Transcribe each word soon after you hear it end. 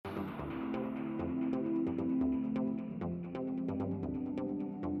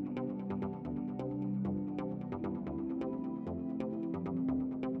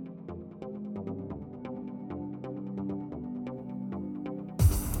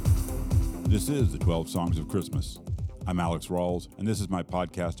This is the 12 Songs of Christmas. I'm Alex Rawls, and this is my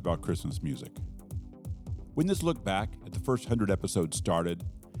podcast about Christmas music. When this look back at the first 100 episodes started,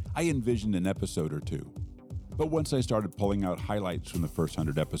 I envisioned an episode or two. But once I started pulling out highlights from the first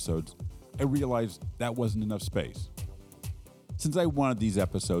 100 episodes, I realized that wasn't enough space. Since I wanted these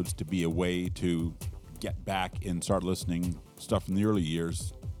episodes to be a way to get back and start listening stuff from the early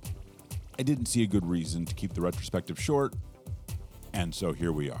years, I didn't see a good reason to keep the retrospective short, and so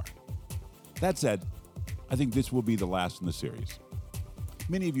here we are. That said, I think this will be the last in the series.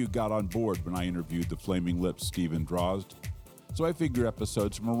 Many of you got on board when I interviewed the Flaming Lips Stephen Drozd, so I figure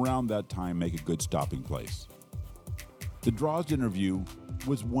episodes from around that time make a good stopping place. The Drozd interview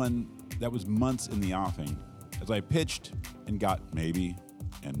was one that was months in the offing, as I pitched and got maybe,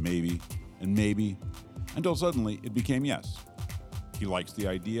 and maybe, and maybe, until suddenly it became yes. He likes the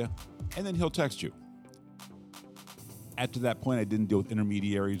idea, and then he'll text you. After that point, I didn't deal with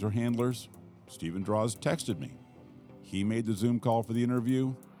intermediaries or handlers. Stephen Drozd texted me. He made the Zoom call for the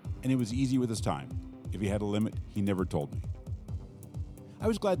interview, and it was easy with his time. If he had a limit, he never told me. I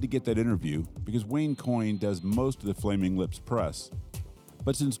was glad to get that interview because Wayne Coyne does most of the Flaming Lips press.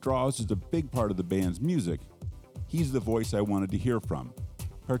 But since Drozd is a big part of the band's music, he's the voice I wanted to hear from,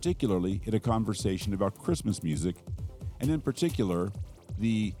 particularly in a conversation about Christmas music, and in particular,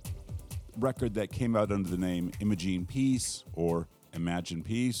 the record that came out under the name Imagine Peace, or Imagine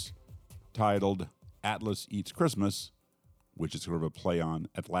Peace, titled Atlas Eats Christmas, which is sort of a play on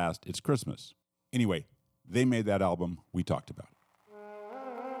At Last It's Christmas. Anyway, they made that album we talked about.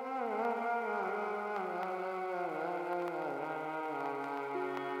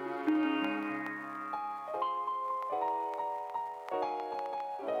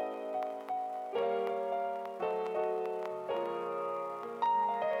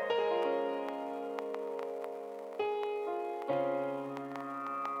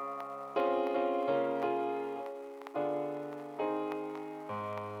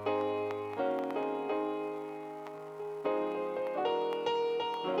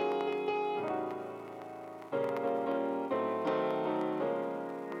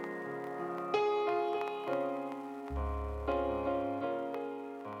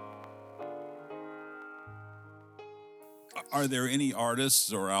 Are there any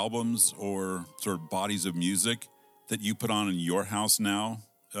artists or albums or sort of bodies of music that you put on in your house now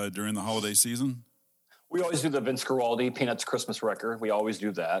during the holiday season? We always do the Vince Guaraldi Peanuts Christmas record. We always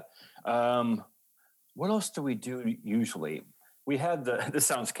do that. What else do we do usually? We had this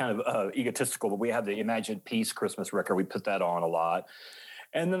sounds kind of egotistical, but we have the Imagine Peace Christmas record. We put that on a lot.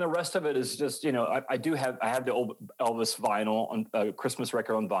 And then the rest of it is just, I have the old Elvis vinyl, on Christmas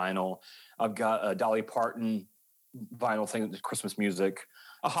record on vinyl. I've got a Dolly Parton vinyl thing, Christmas music,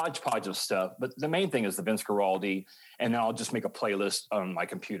 a hodgepodge of stuff. But the main thing is the Vince Guaraldi, and then I'll just make a playlist on my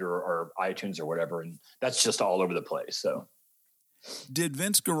computer or iTunes or whatever, and that's just all over the place. So, did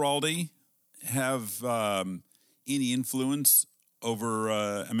Vince Guaraldi have any influence over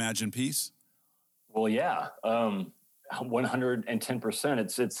Imagine Peace? Well, yeah, 110%.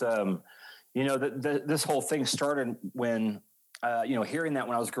 It's this whole thing started when. Hearing that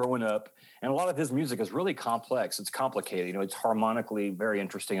when I was growing up, and a lot of his music is really complex. It's complicated. It's harmonically very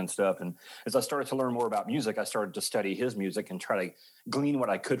interesting and stuff. And as I started to learn more about music, I started to study his music and try to glean what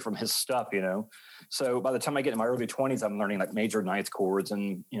I could from his stuff, So by the time I get in my early 20s, I'm learning like major ninth chords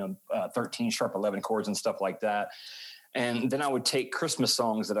and, 13 sharp 11 chords and stuff like that. And then I would take Christmas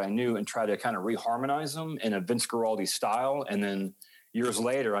songs that I knew and try to kind of reharmonize them in a Vince Guaraldi style. And then years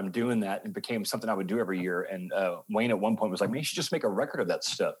later, I'm doing that and became something I would do every year. And Wayne at one point was like, man, you should just make a record of that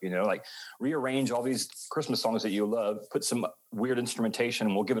stuff, like rearrange all these Christmas songs that you love, put some weird instrumentation,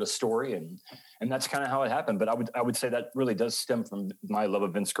 and we'll give it a story. And that's kind of how it happened. But I would say that really does stem from my love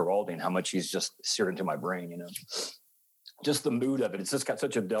of Vince Guaraldi and how much he's just seared into my brain, just the mood of it. It's just got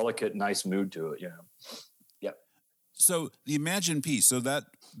such a delicate, nice mood to it, Yeah. So the Imagine Peace, so that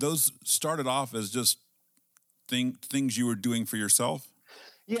those started off as just things you were doing for yourself?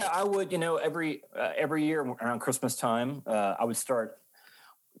 Yeah, I would, every year around Christmas time, I would start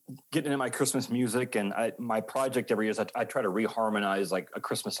getting into my Christmas music, and my project every year is I try to reharmonize like a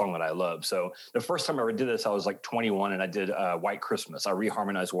Christmas song that I love. So the first time I ever did this, I was like 21, and I did White Christmas. I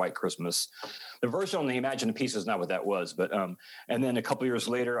reharmonized White Christmas. The version on the Imagine Peace is not what that was, but and then a couple years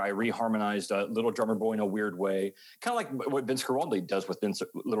later, I reharmonized Little Drummer Boy in a weird way, kind of like what Vince Guaraldi does with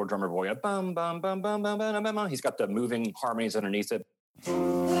Little Drummer Boy. Bum bum bum bum bum bum bum. He's got the moving harmonies underneath it.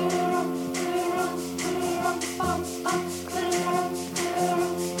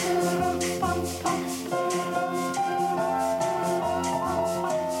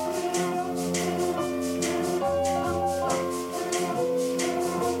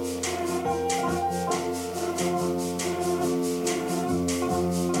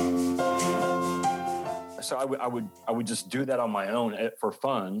 so I would just do that on my own for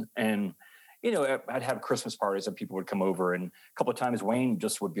fun. And, I'd have Christmas parties and people would come over, and a couple of times Wayne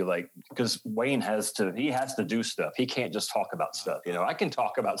just would be like, because Wayne has to do stuff. He can't just talk about stuff. I can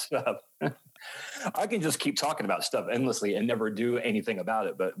talk about stuff. I can just keep talking about stuff endlessly and never do anything about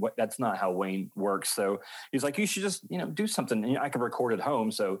it. But that's not how Wayne works. So he's like, you should just, do something. I can record at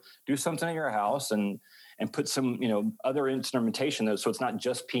home. So do something in your house and put some, other instrumentation though. So it's not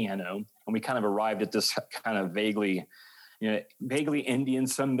just piano. And we kind of arrived at this kind of vaguely Indian,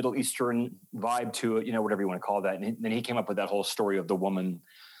 some Middle Eastern vibe to it, whatever you want to call that. And then he came up with that whole story of the woman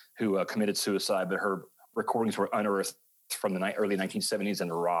who committed suicide, but her recordings were unearthed from the early 1970s in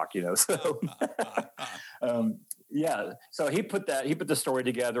Iraq, So, so he put the story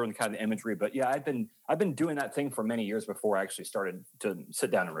together and kind of imagery. But yeah, I've been doing that thing for many years before I actually started to sit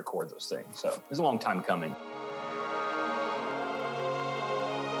down and record those things. So it's a long time coming.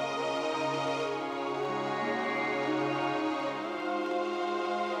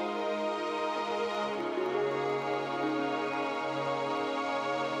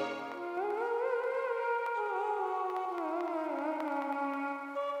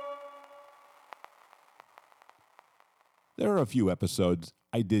 There are a few episodes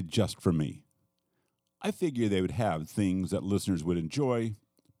I did just for me. I figured they would have things that listeners would enjoy,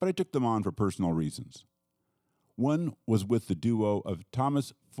 but I took them on for personal reasons. One was with the duo of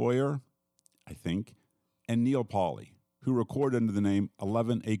Thomas Foyer, I think, and Neil Pauly, who recorded under the name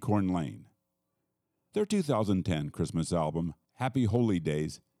 11 Acorn Lane. Their 2010 Christmas album, Happy Holy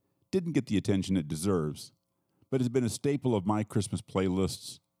Days, didn't get the attention it deserves, but has been a staple of my Christmas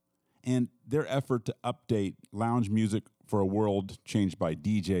playlists, and their effort to update lounge music for a world changed by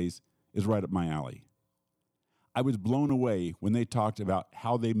DJs is right up my alley. I was blown away when they talked about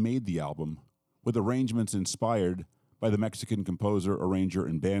how they made the album, with arrangements inspired by the Mexican composer, arranger,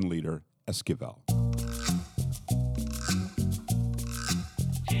 and bandleader Esquivel.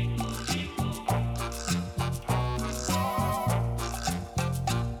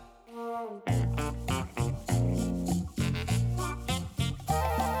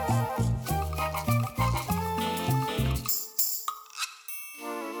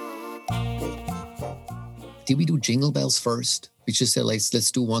 Did we do Jingle Bells first? We just said,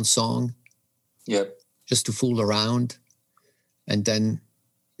 let's do one song. Yep. Just to fool around. And then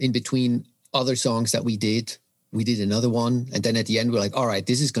in between other songs that we did another one. And then at the end, we're like, all right,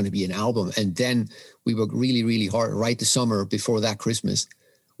 this is going to be an album. And then we worked really, really hard right the summer before that Christmas,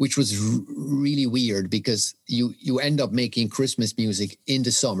 which was really weird because you end up making Christmas music in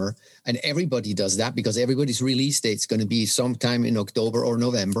the summer, and everybody does that because everybody's release date's going to be sometime in October or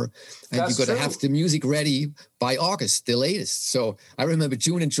November, and you've got to have the music ready by August, the latest. So I remember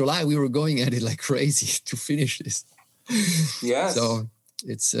June and July, we were going at it like crazy to finish this. Yes. So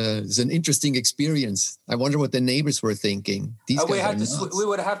it's an interesting experience. I wonder what the neighbors were thinking. We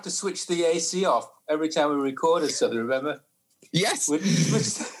would have to switch the AC off every time we recorded something, remember? Yes.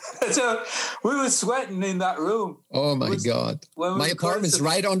 So we were sweating in that room. Oh, my God. My apartment's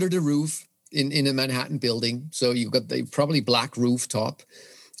right under the roof in a Manhattan building. So you've got the probably black rooftop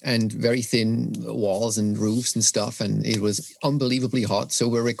and very thin walls and roofs and stuff. And it was unbelievably hot. So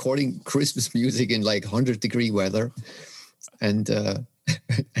we're recording Christmas music in like 100-degree weather. And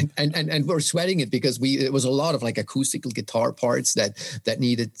and we're sweating it because it was a lot of like acoustical guitar parts that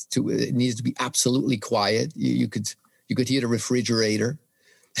needed to be absolutely quiet. You could hear the refrigerator.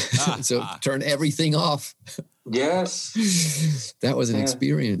 So turn everything off. Yes. That was an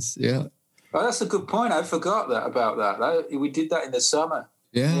experience. Yeah. Oh, that's a good point. I forgot about that. We did that in the summer.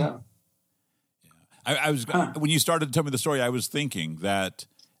 Yeah. I was when you started to tell me the story, I was thinking that,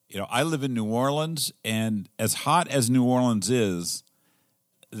 I live in New Orleans, and as hot as New Orleans is,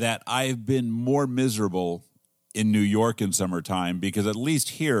 that I've been more miserable in New York in summertime because at least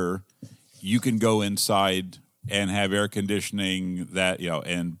here you can go inside and have air conditioning that,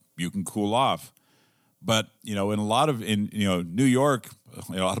 and you can cool off. But, in New York,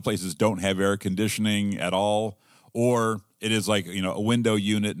 a lot of places don't have air conditioning at all, or it is like, a window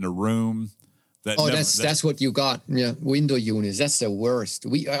unit in a room. That's what you got. Yeah. Window units. That's the worst.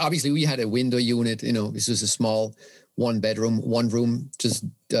 We had a window unit, this was a small 1-bedroom, 1 room, just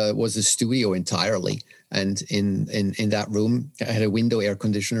was a studio entirely. And in that room, I had a window air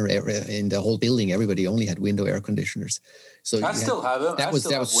conditioner in the whole building. Everybody only had window air condienders. So I still have them. That was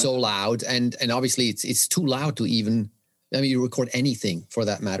so loud. And obviously it's too loud to even, you record anything for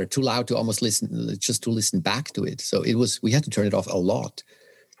that matter, too loud to almost listen back to it. So we had to turn it off a lot.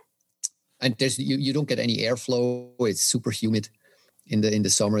 And you don't get any airflow. It's super humid in the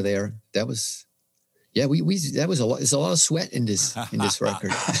summer there. That was, Yeah, we that was a lot. There's a lot of sweat in this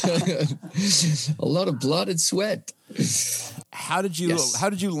record. A lot of blood and sweat. How did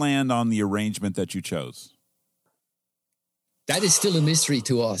you land on the arrangement that you chose? That is still a mystery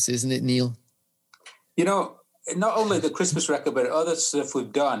to us, isn't it, Neil? You know, not only the Christmas record, but other stuff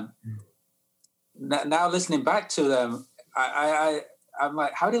we've done. Now listening back to them, I'm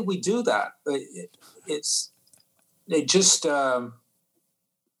like, how did we do that?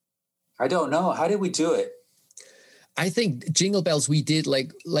 I don't know. How did we do it? I think Jingle Bells we did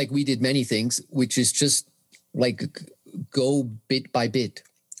like we did many things, which is just like go bit by bit.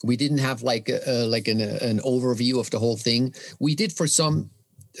 We didn't have like an overview of the whole thing. We did for some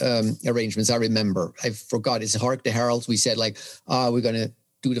arrangements. I remember. I forgot. It's Hark the Herald. We said like, we're going to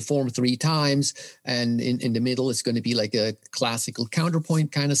do the form 3 times, and in the middle it's going to be like a classical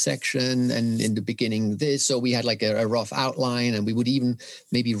counterpoint kind of section, and in the beginning this. So we had like a rough outline, and we would even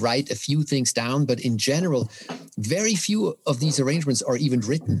maybe write a few things down. But in general, very few of these arrangements are even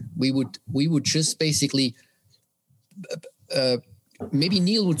written. We would just basically maybe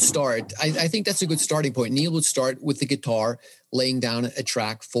Neil would start. I think that's a good starting point. Neil would start with the guitar, laying down a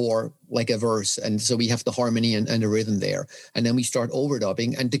track for like a verse. And so we have the harmony and the rhythm there. And then we start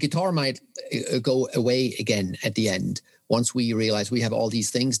overdubbing, and the guitar might go away again at the end. Once we realize we have all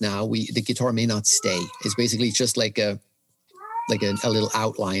these things now, the guitar may not stay. It's basically just like a little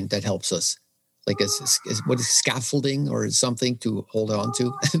outline that helps us. Like what is scaffolding or something to hold on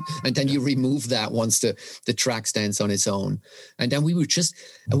to. And then you remove that once the track stands on its own. And then we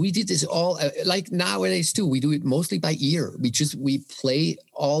did this all like nowadays too. We do it mostly by ear. We play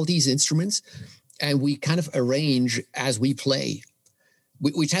all these instruments and we kind of arrange as we play,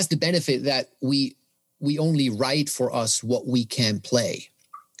 which has the benefit that we only write for us what we can play.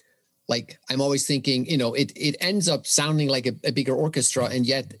 Like I'm always thinking, it ends up sounding like a bigger orchestra, and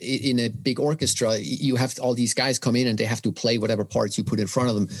yet in a big orchestra, you have all these guys come in and they have to play whatever parts you put in front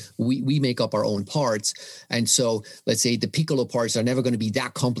of them. We make up our own parts, and so let's say the piccolo parts are never going to be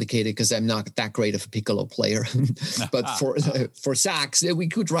that complicated because I'm not that great of a piccolo player. But for sax, we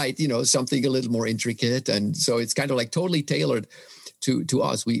could write something a little more intricate, and so it's kind of like totally tailored to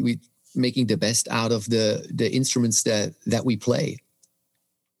us. We making the best out of the instruments that we play.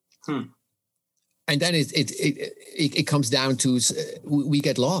 And then it comes down to we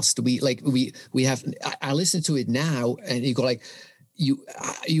get lost. I listen to it now, and you go like,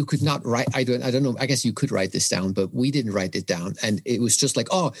 you could not write. I don't know. I guess you could write this down, but we didn't write it down. And it was just like,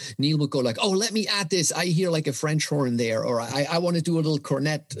 Neil would go like, let me add this. I hear like a French horn there, or I want to do a little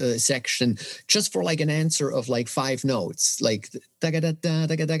cornet section just for like an answer of like 5 notes, like da da da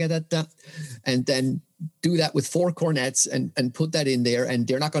da da da da, and then do that with 4 cornets and put that in there, and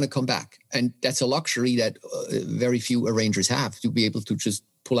they're not going to come back. And that's a luxury that very few arrangers have, to be able to just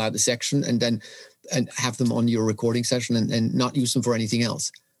pull out the section and have them on your recording session and not use them for anything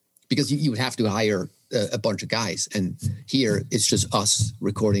else, because you would have to hire a bunch of guys. And here it's just us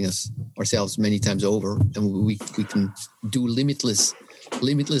recording ourselves many times over, and we can do limitless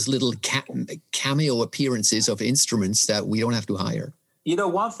little cameo appearances of instruments that we don't have to hire.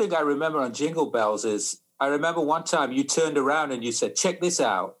 One thing I remember on Jingle Bells is I remember one time you turned around and you said, check this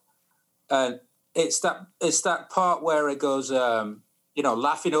out. And it's that part where it goes,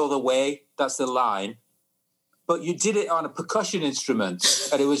 laughing all the way. That's the line. But you did it on a percussion instrument.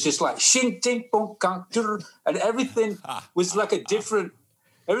 And it was just like, shing, ding, boom, gong, and everything was like a different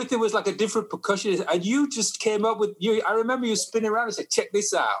percussion. And you just came up with, I remember you spinning around and said, check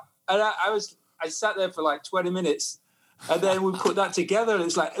this out. And I sat there for like 20 minutes. And then we put that together, and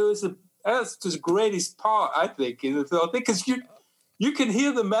it's like it was the greatest part, I think, in the film, because you can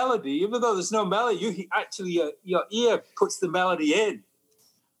hear the melody, even though there's no melody. Your ear puts the melody in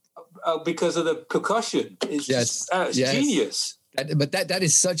because of the percussion. It's genius. But that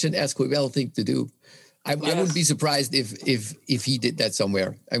is such an Esquivel thing to do. I wouldn't be surprised if he did that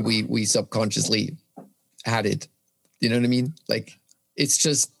somewhere, and we subconsciously had it. You know what I mean? Like. It's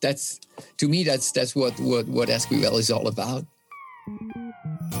just that's what Esquivel is all about.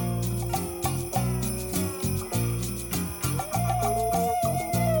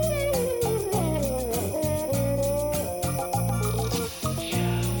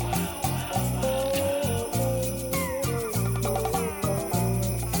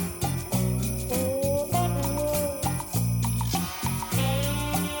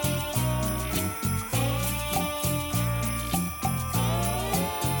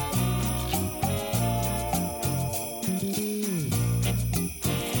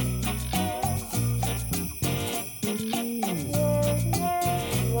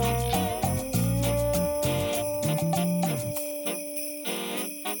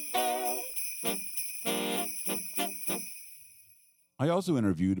 I also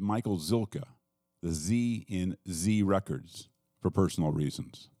interviewed Michael Zilka, the Z in Z Records, for personal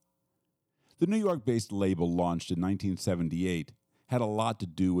reasons. The New York-based label, launched in 1978, had a lot to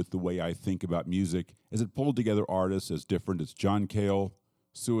do with the way I think about music, as it pulled together artists as different as John Cale,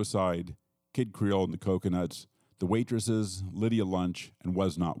 Suicide, Kid Creole and the Coconuts, The Waitresses, Lydia Lunch, and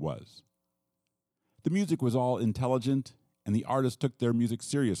Was Not Was. The music was all intelligent, and the artists took their music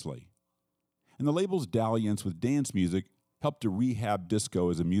seriously. And the label's dalliance with dance music helped to rehab disco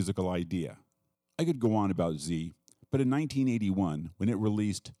as a musical idea. I could go on about Z, but in 1981, when it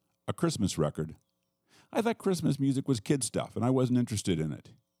released A Christmas Record, I thought Christmas music was kid stuff, and I wasn't interested in it.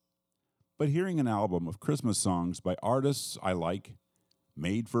 But hearing an album of Christmas songs by artists I like,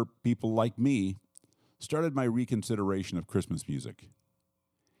 made for people like me, started my reconsideration of Christmas music.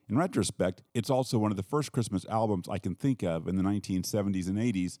 In retrospect, it's also one of the first Christmas albums I can think of in the 1970s and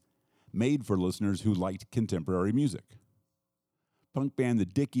 80s, made for listeners who liked contemporary music. Punk band The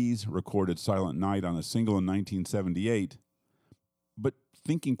Dickies recorded Silent Night on a single in 1978, but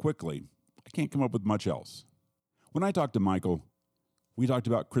thinking quickly, I can't come up with much else. When I talked to Michael, we talked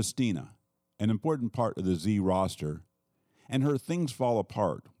about Christina, an important part of the Z roster, and her Things Fall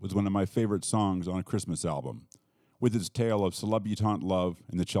Apart was one of my favorite songs on a Christmas album, with its tale of celebutante love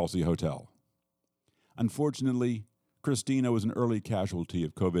in the Chelsea Hotel. Unfortunately, Christina was an early casualty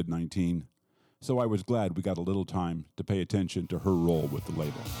of COVID-19, so I was glad we got a little time to pay attention to her role with the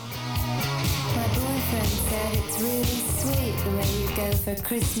label. My boyfriend said it's really sweet the way you go for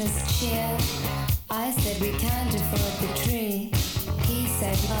Christmas cheer. I said we can't afford the tree. He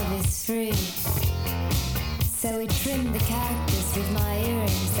said love is free. So we trimmed the cactus with my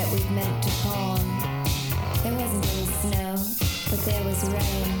earrings that we'd meant to pawn. There wasn't any snow, but there was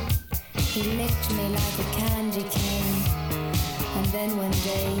rain. He licked me like a candy cane. And then one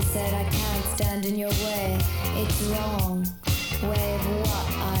day he said, I can't stand in your way. It's wrong. Way of what,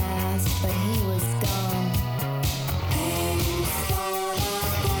 I asked, but he was gone.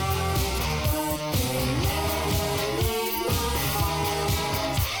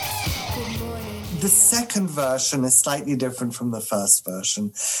 The second version is slightly different from the first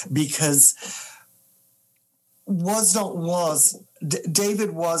version because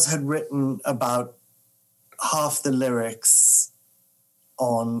David Was had written about half the lyrics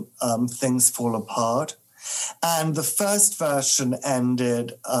on Things Fall Apart. And the first version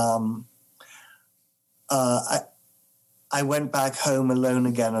ended, I went back home alone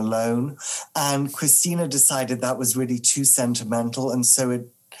again, alone. And Christina decided that was really too sentimental. And so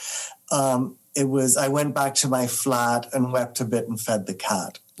it was, I went back to my flat and wept a bit and fed the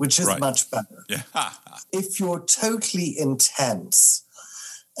cat, which is much better. Yeah. If you're totally intense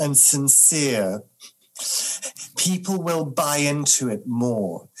and sincere, people will buy into it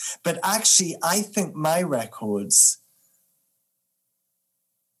more. But actually, I think my records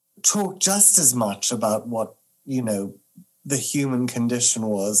talk just as much about what, the human condition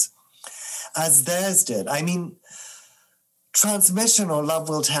was as theirs did. I mean, Transmission or Love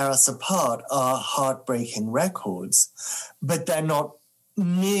Will Tear Us Apart are heartbreaking records, but they're not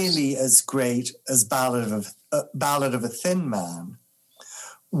nearly as great as Ballad of a Thin Man,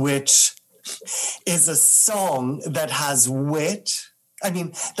 which is a song that has wit. I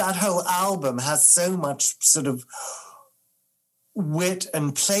mean, that whole album has so much sort of wit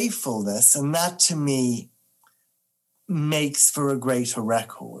and playfulness, and that to me makes for a greater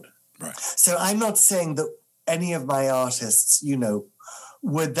record. Right. So I'm not saying that any of my artists,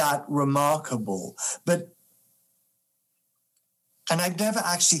 were that remarkable, but, and I've never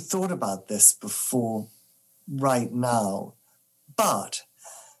actually thought about this before right now, but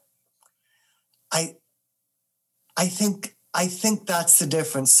I think that's the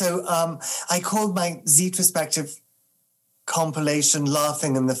difference. So I called my Z-Trospective compilation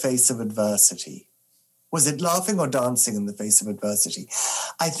Laughing in the Face of Adversity. Was it Laughing or Dancing in the Face of Adversity?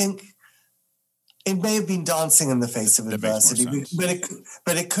 I think it may have been Dancing in the Face of Adversity,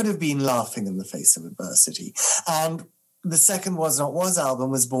 but it could have been Laughing in the Face of Adversity. And the second Was Not Was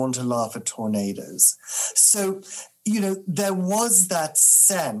album was Born to Laugh at Tornadoes. So, there was that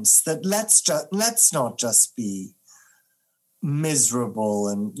sense that let's not just be miserable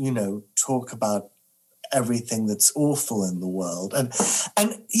and, talk about everything that's awful in the world. And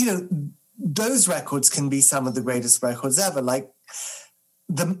those records can be some of the greatest records ever. Like,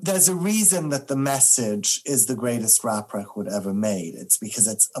 there's a reason that The Message is the greatest rap record ever made. It's because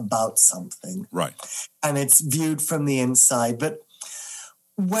it's about something. Right. And it's viewed from the inside. But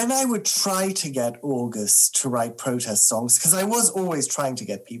when I would try to get August to write protest songs, because I was always trying to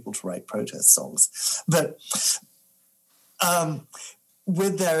get people to write protest songs, but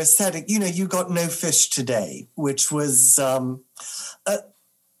with their aesthetic, you got No Fish Today, which was,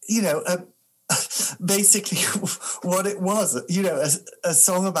 basically what it was, a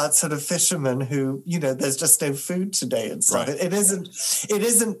song about sort of fishermen who, there's just no food today and stuff. Right. It isn't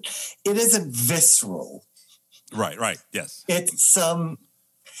visceral. Right. Yes. It's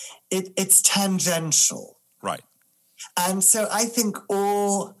tangential. Right. And so I think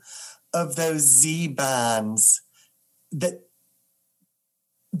all of those Z bands, that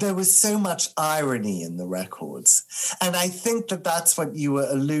there was so much irony in the records. And I think that that's what you were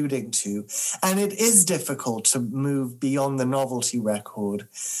alluding to. And it is difficult to move beyond the novelty record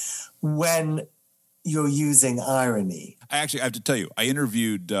when you're using irony. I have to tell you, I've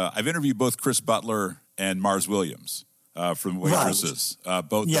interviewed both Chris Butler and Mars Williams from Waitresses,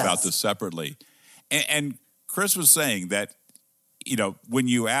 both about this separately. And Chris was saying that, when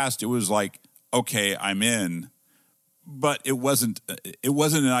you asked, it was like, okay, I'm in. But it wasn't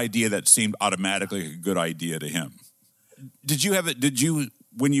an idea that seemed automatically a good idea to him.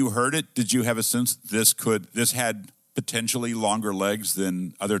 When you heard it, did you have a sense this had potentially longer legs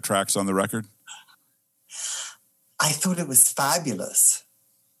than other tracks on the record? I thought it was fabulous.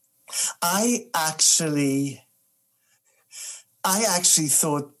 I actually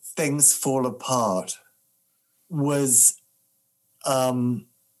thought Things Fall Apart was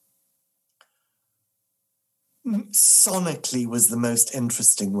sonically was the most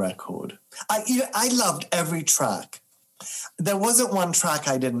interesting record. I loved every track. There wasn't one track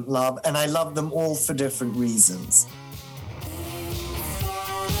I didn't love, and I loved them all for different reasons.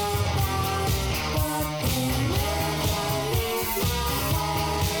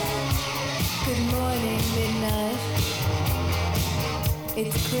 Good morning, midnight.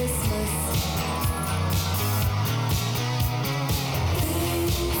 It's Christmas.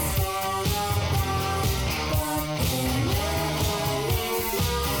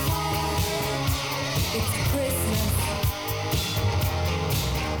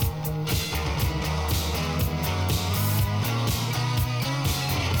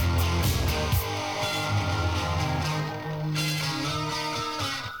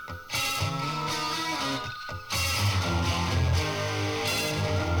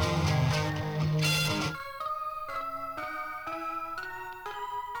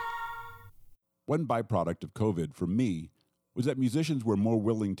 One byproduct of COVID for me was that musicians were more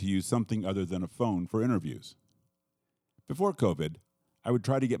willing to use something other than a phone for interviews. Before COVID, I would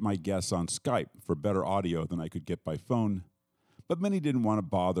try to get my guests on Skype for better audio than I could get by phone, but many didn't want to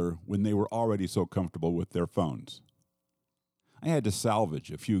bother when they were already so comfortable with their phones. I had to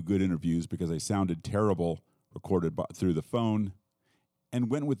salvage a few good interviews because I sounded terrible recorded through the phone, and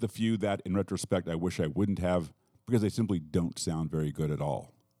went with the few that, in retrospect, I wish I wouldn't have because they simply don't sound very good at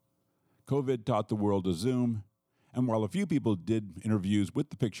all. COVID taught the world to Zoom, and while a few people did interviews with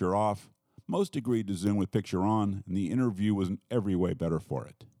the picture off, most agreed to Zoom with picture on, and the interview was in every way better for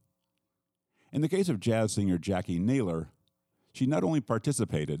it. In the case of jazz singer Jackie Naylor, she not only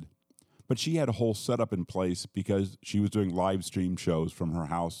participated, but she had a whole setup in place because she was doing live stream shows from her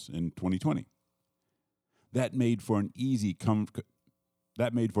house in 2020. That made for an easy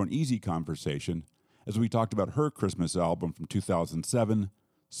conversation as we talked about her Christmas album from 2007,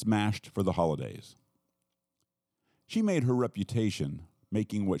 Smashed for the Holidays. She made her reputation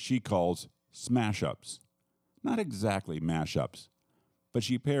making what she calls smash-ups. Not exactly mash-ups, but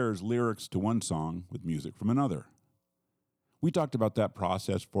she pairs lyrics to one song with music from another. We talked about that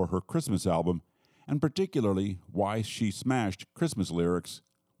process for her Christmas album, and particularly why she smashed Christmas lyrics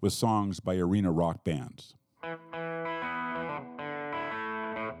with songs by arena rock bands.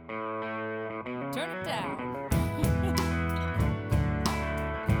 Turn it down.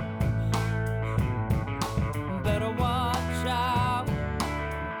 Better watch out.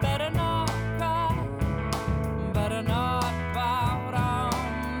 Better not cry. Better not pout.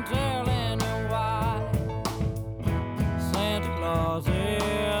 I'm telling you why. Santa Claus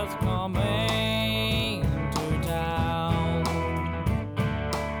is coming to town.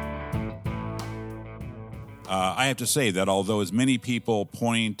 I have to say that although as many people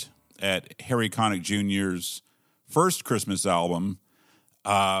point at Harry Connick Jr.'s first Christmas album,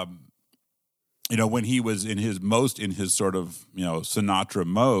 when he was in his sort of, Sinatra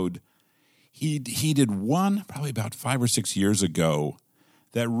mode, he did one probably about 5 or 6 years ago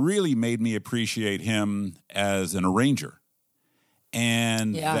that really made me appreciate him as an arranger.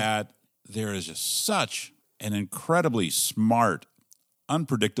 And that there is just such an incredibly smart,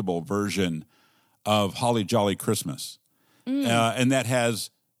 unpredictable version of Holly Jolly Christmas. And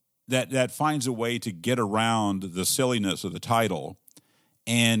that finds a way to get around the silliness of the title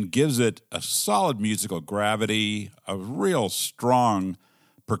and gives it a solid musical gravity, a real strong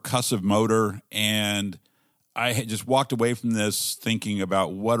percussive motor. And I had just walked away from this thinking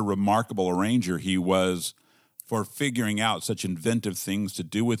about what a remarkable arranger he was for figuring out such inventive things to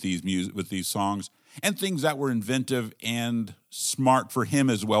do with these songs, and things that were inventive and smart for him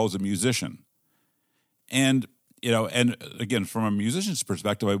as well as a musician. And and again, from a musician's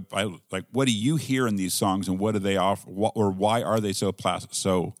perspective, I like, what do you hear in these songs, and what do they offer, or why are they so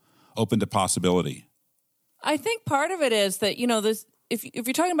open to possibility? I think part of it is that this. If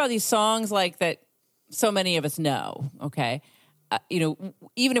you're talking about these songs like that, so many of us know. Okay, even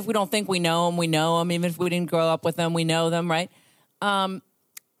if we don't think we know them, we know them. Even if we didn't grow up with them, we know them, right?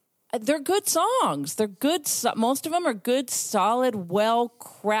 They're good songs. They're good. Most of them are good, solid,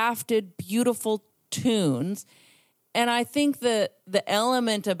 well-crafted, beautiful tunes. And I think the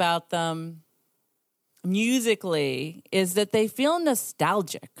element about them musically is that they feel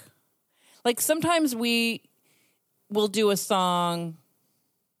nostalgic. Like sometimes we will do a song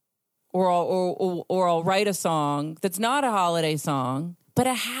or I'll write a song that's not a holiday song, but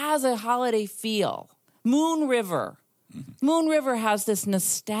it has a holiday feel. Moon River. Mm-hmm. Moon River has this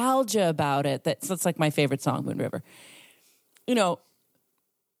nostalgia about it. That's like my favorite song, Moon River.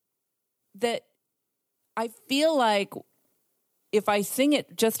 That I feel like if I sing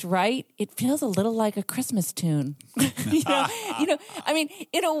it just right, it feels a little like a Christmas tune. I mean,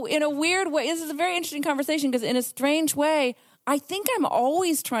 in a weird way, this is a very interesting conversation because in a strange way, I think I'm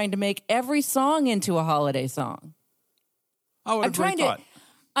always trying to make every song into a holiday song. Oh, what a great thought.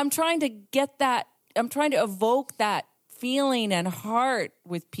 I'm trying to get that. I'm trying to evoke that feeling and heart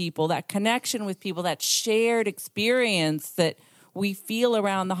with people, that connection with people, that shared experience that we feel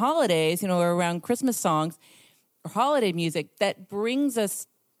around the holidays, or around Christmas songs or holiday music that brings us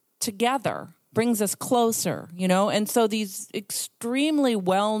together, brings us closer, And so these extremely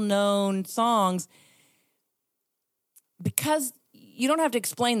well-known songs, because you don't have to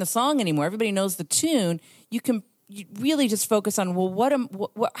explain the song anymore, everybody knows the tune, you really just focus on,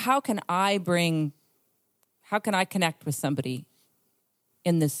 how can I connect with somebody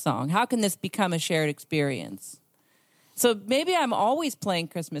in this song? How can this become a shared experience? So maybe I'm always playing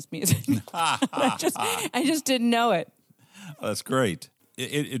Christmas music. I just didn't know it. Oh, that's great.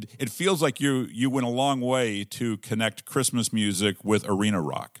 It feels like you went a long way to connect Christmas music with arena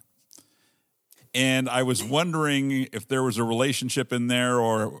rock. And I was wondering if there was a relationship in there,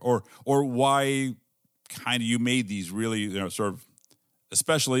 or why kind of you made these really sort of,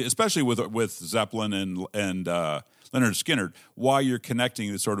 especially with Zeppelin and Lynyrd Skynyrd, why you're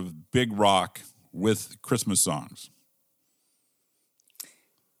connecting this sort of big rock with Christmas songs.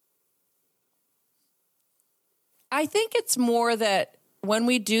 I think it's more that when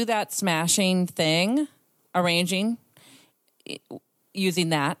we do that smashing thing, arranging, using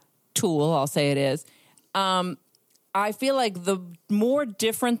that tool, I'll say it is, I feel like the more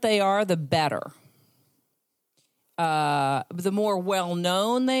different they are, the better. The more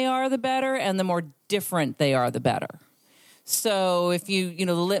well-known they are, the better, and the more different they are, the better. So if the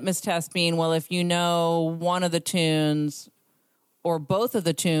litmus test being, well, if you know one of the tunes or both of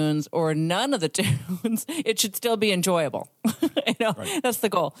the tunes or none of the tunes, it should still be enjoyable. Right. That's the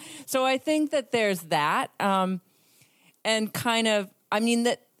goal. So I think that there's that. And kind of,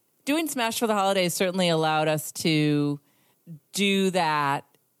 that doing Smash for the Holidays certainly allowed us to do that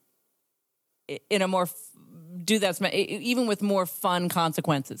in a more, even with more fun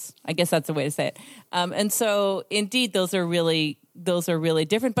consequences. I guess that's the way to say it. And so indeed, those are really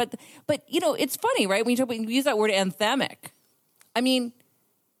different. But it's funny, right? When we use that word anthemic,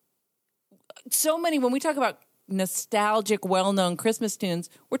 so many, when we talk about nostalgic, well-known Christmas tunes,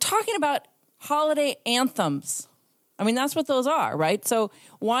 we're talking about holiday anthems. That's what those are, right? So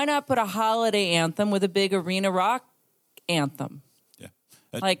why not put a holiday anthem with a big arena rock anthem? Yeah.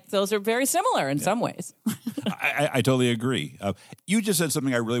 Those are very similar in some ways. I totally agree. You just said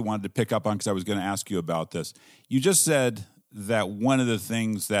something I really wanted to pick up on because I was going to ask you about this. You just said that one of the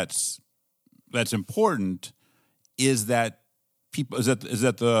things that's important is that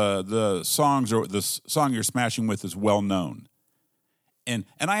the songs or the song you're smashing with is well known, and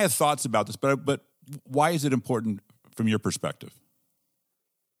I have thoughts about this, but why is it important from your perspective?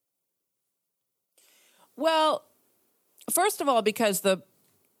 Well, first of all, because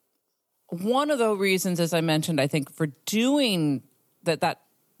one of the reasons, as I mentioned, I think for doing that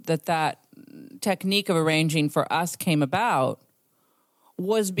technique of arranging for us came about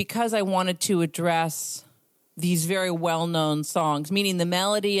was because I wanted to address these very well-known songs, meaning the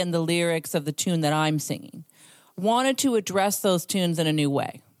melody and the lyrics of the tune that I'm singing. Wanted to address those tunes in a new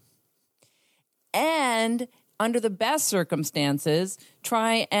way. And under the best circumstances,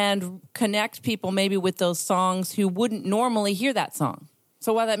 try and connect people maybe with those songs who wouldn't normally hear that song.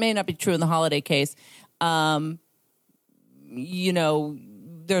 So while that may not be true in the holiday case, you know,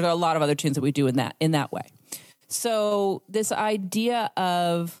 there's a lot of other tunes that we do in that way. So this idea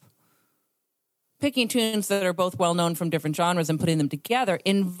of picking tunes that are both well known from different genres and putting them together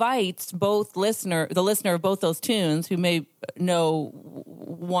invites the listener of both those tunes, who may know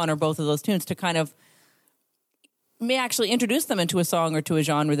one or both of those tunes, to kind of may actually introduce them into a song or to a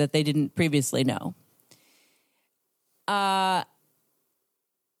genre that they didn't previously know. And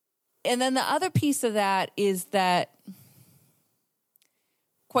then the other piece of that is that,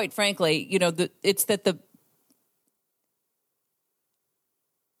 quite frankly, you know, it's the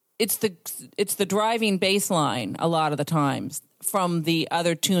driving bass line a lot of the times from the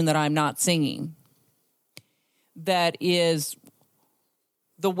other tune that I'm not singing that is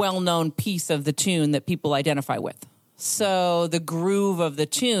the well-known piece of the tune that people identify with. So the groove of the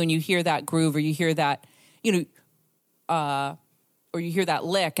tune, you hear that groove, or you hear that, you know, or you hear that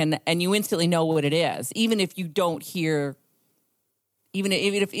lick, and you instantly know what it is, even if you don't hear, even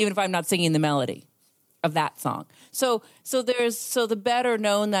if I'm not singing the melody of that song. So the better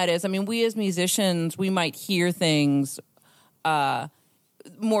known that is, I mean, we as musicians, we might hear things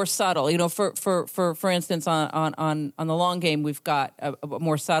more subtle. You know, for instance, on the long game, we've got a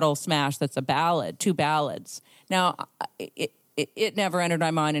more subtle smash that's a ballad, 2 ballads. Now, it never entered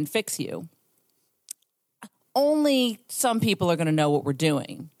my mind in Fix You. Only some people are going to know what we're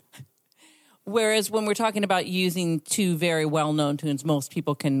doing. Whereas when we're talking about using 2 very well-known tunes, most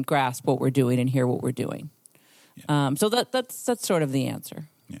people can grasp what we're doing and hear what we're doing. Yeah. So that's sort of the answer.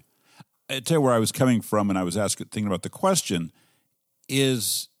 Yeah. I'd tell you where I was coming from, and I was thinking about the question,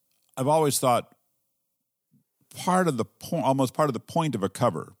 is I've always thought almost part of the point of a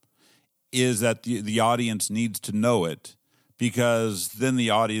cover is that the audience needs to know it, because then the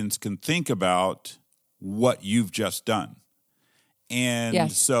audience can think about what you've just done. And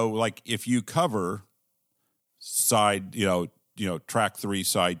yes. So, like, if you cover side, track 3,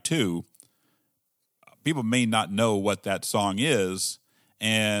 side 2, people may not know what that song is.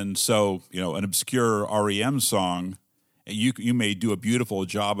 And so, an obscure REM song, you may do a beautiful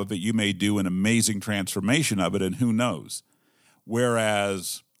job of it. You may do an amazing transformation of it, and who knows?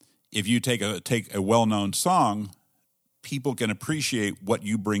 Whereas if you take a well-known song, people can appreciate what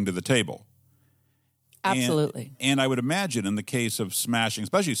you bring to the table. Absolutely. And I would imagine in the case of smashing,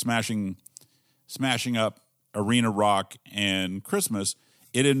 especially smashing up arena rock and Christmas,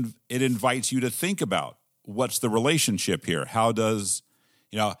 it invites you to think about what's the relationship here. How are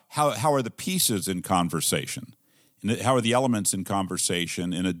the pieces in conversation? And how are the elements in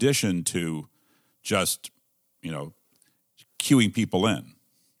conversation in addition to just, cueing people in?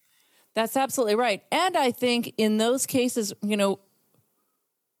 That's absolutely right. And I think in those cases,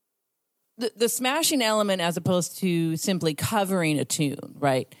 the smashing element, as opposed to simply covering a tune,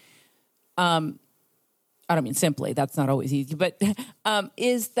 right? I don't mean simply, that's not always easy, but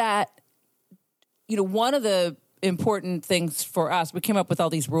is that, one of the important things for us, we came up with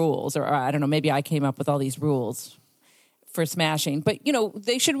all these rules, or I don't know, maybe I came up with all these rules for smashing, but,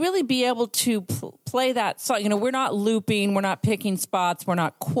 they should really be able to play that song. We're not looping, we're not picking spots, we're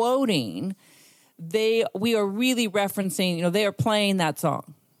not quoting. We are really referencing, they are playing that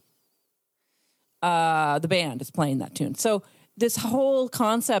song. The band is playing that tune. So this whole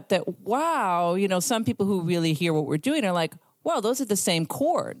concept that, wow, some people who really hear what we're doing are like, wow, those are the same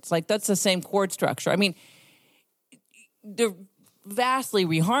chords. Like, that's the same chord structure. I mean, they're vastly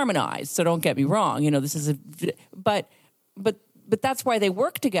reharmonized, so don't get me wrong. This is but that's why they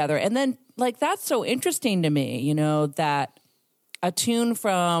work together. And then, like, that's so interesting to me, that a tune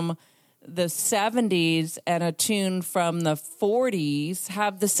from the 70s and a tune from the 40s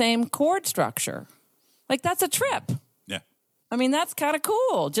have the same chord structure. Like, that's a trip. Yeah. I mean, that's kind of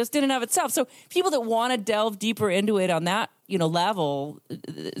cool just in and of itself. So people that want to delve deeper into it on that, level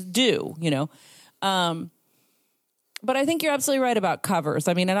do, but I think you're absolutely right about covers.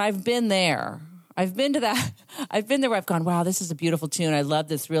 I mean, and I've been there. I've been to that. I've been there where I've gone, wow, this is a beautiful tune. I love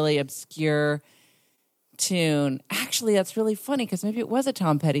this really obscure tune. Actually, that's really funny because maybe it was a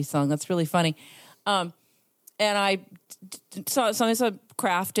Tom Petty song. That's really funny. And I sometimes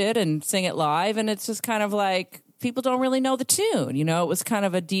craft it and sing it live, and it's just kind of like people don't really know the tune. It was kind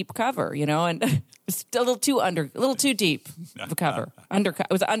of a deep cover, and it was a little too deep of a cover. It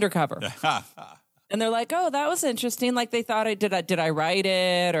was undercover. And they're like, oh, that was interesting. Like, they thought did I write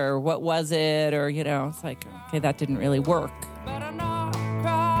it, or what was it, or it's like, okay, that didn't really work. Better not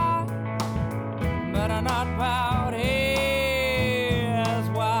cry, better not pout. Here's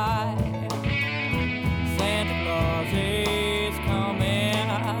why. Santa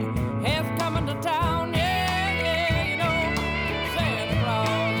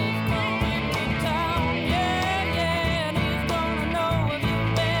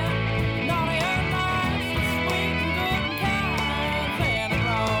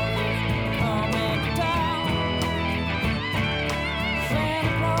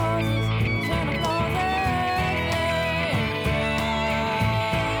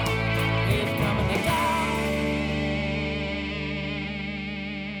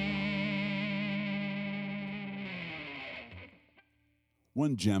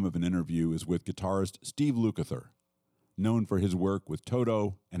One gem of an interview is with guitarist Steve Lukather, known for his work with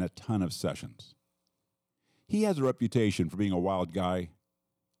Toto and a ton of sessions. He has a reputation for being a wild guy,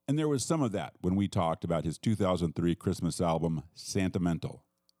 and there was some of that when we talked about his 2003 Christmas album, Sentimental.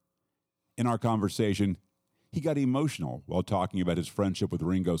 In our conversation, he got emotional while talking about his friendship with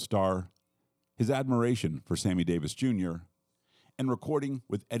Ringo Starr, his admiration for Sammy Davis Jr., and recording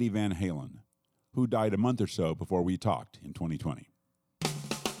with Eddie Van Halen, who died a month or so before we talked in 2020.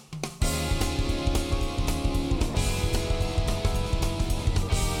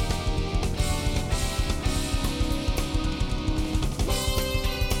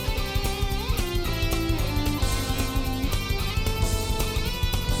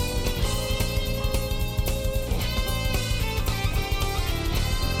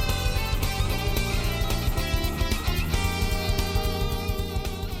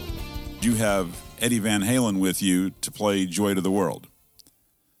 You have Eddie Van Halen with you to play Joy to the World.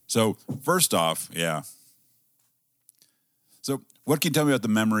 So first off, yeah. So what can you tell me about the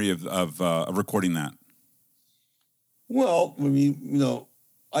memory of recording that? Well, I mean, you know,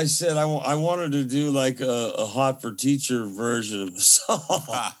 I said I wanted to do like a Hot for Teacher version of the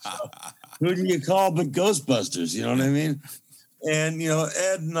song. Who do you call but Ghostbusters? You know what I mean? And, you know,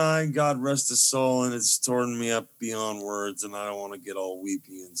 Ed and I, God rest his soul, and it's torn me up beyond words, and I don't want to get all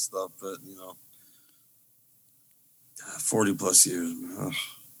weepy and stuff, but, you know, 40 plus years,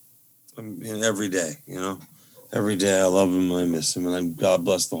 I mean, every day, you know, every day I love him, I miss him, and God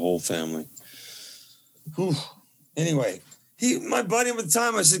bless the whole family. Whew. Anyway, my buddy at the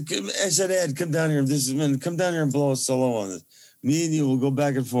time, I said, Ed, come down here. Come down here and blow a solo on this. Me and you will go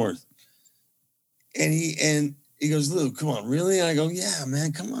back and forth. And he goes, Lou, come on, really? And I go, yeah,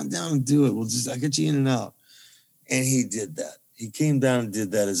 man, come on down and do it. I'll get you in and out. And he did that. He came down and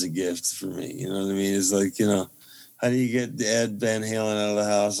did that as a gift for me. You know what I mean? It's like, you know, how do you get Ed Van Halen out of the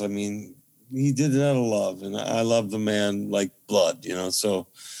house? I mean, he did it out of love. And I love the man like blood, you know? So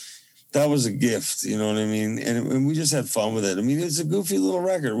that was a gift, you know what I mean? And we just had fun with it. I mean, it's a goofy little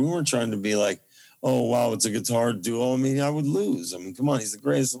record. We weren't trying to be like, oh, wow, it's a guitar duo. I mean, I would lose. I mean, come on, he's the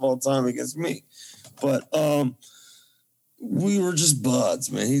greatest of all time against me. But we were just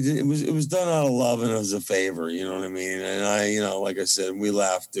buds, man. It was done out of love and as a favor, you know what I mean? And I, you know, like I said, we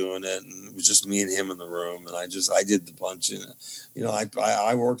laughed doing it, and it was just me and him in the room, and I did the punching. You know,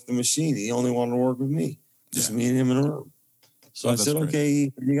 I worked the machine. He only wanted to work with me, just me and him in a room. So I said,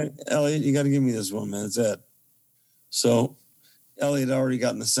 okay, Elliot, you got to give me this one, man. It's it. So Elliot had already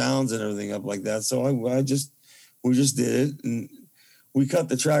gotten the sounds and everything up like that. So we just did it, and we cut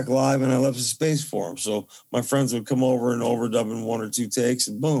the track live, and I left the space for him. So my friends would come over and overdub in 1 or 2 takes,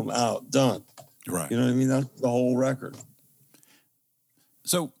 and boom, out, done. Right. You know what I mean? That's the whole record.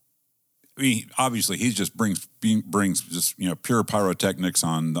 So, I mean, obviously, he just brings just, you know, pure pyrotechnics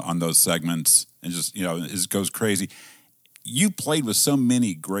on those segments, and just, you know, it goes crazy. You played with so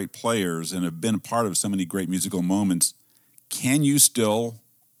many great players and have been a part of so many great musical moments. Can you still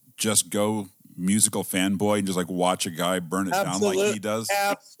just go musical fanboy and just like watch a guy burn it down like he does?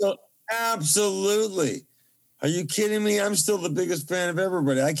 Absolutely. Are you kidding me? I'm still the biggest fan of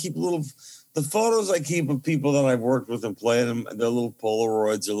everybody. I keep the photos I keep of people that I've worked with and played them. They're little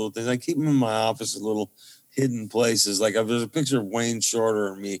Polaroids or little things. I keep them in my office in little hidden places. Like there's a picture of Wayne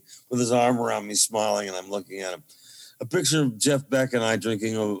Shorter and me with his arm around me smiling, and I'm looking at him. A picture of Jeff Beck and I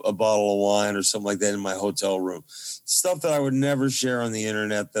drinking a bottle of wine or something like that in my hotel room. Stuff that I would never share on the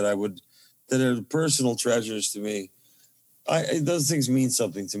internet that are personal treasures to me. Those things mean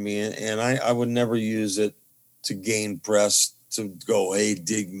something to me, and I would never use it to gain press, to go, hey,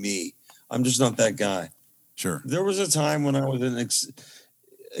 dig me. I'm just not that guy. Sure. There was a time when I was in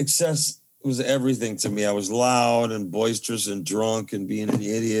excess was everything to me. I was loud and boisterous and drunk and being an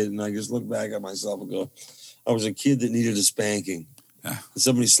idiot, and I just look back at myself and go, I was a kid that needed a spanking. Yeah.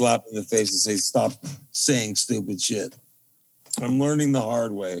 Somebody slapped me in the face and say, stop saying stupid shit. I'm learning the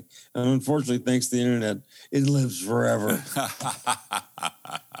hard way. And unfortunately, thanks to the internet, it lives forever.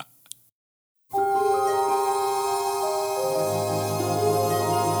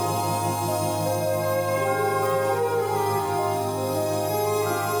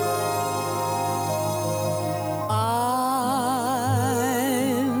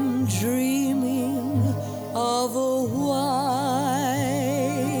 I'm dreaming of a white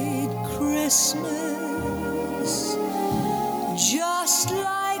Christmas, just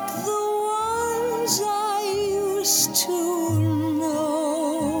like the ones I used to know,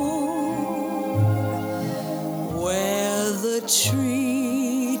 where the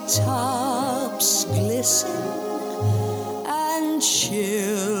treetops glisten and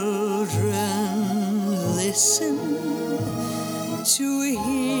children listen to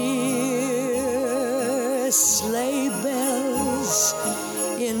hear sleigh bells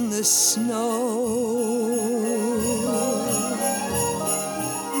in the snow.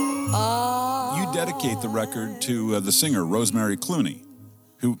 You dedicate the record to the singer Rosemary Clooney,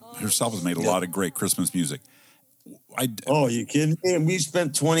 who herself has made a lot of great Christmas music. Oh, you kidding me? We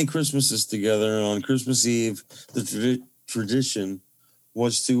spent 20 Christmases together. On Christmas Eve, the tradition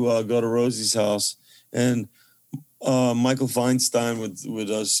was to go to Rosie's house, and Michael Feinstein would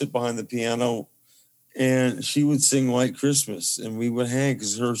sit behind the piano, and she would sing White Christmas, and we would hang,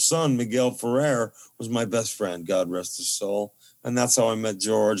 because her son, Miguel Ferrer, was my best friend, God rest his soul. And that's how I met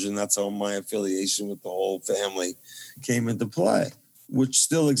George, and that's how my affiliation with the whole family came into play, which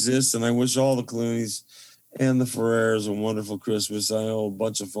still exists. And I wish all the Clooneys and the Ferrers a wonderful Christmas. I owe a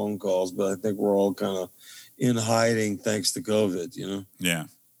bunch of phone calls, but I think we're all kind of in hiding thanks to COVID, you know? Yeah.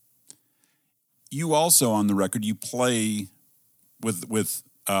 You also, on the record, you play with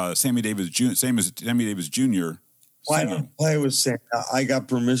Sammy Davis Jr., same as Sammy Davis Jr. I don't play with Sam. I got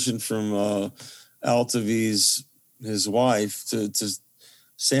permission from Altavi's, his wife, to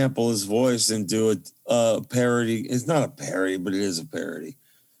sample his voice and do a parody. It's not a parody, but it is a parody.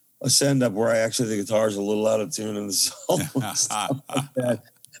 A send-up where I actually the guitar's a little out of tune and the solo and stuff like that.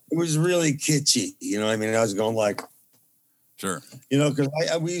 It was really kitschy, you know what I mean? I was going like... Sure. You know, because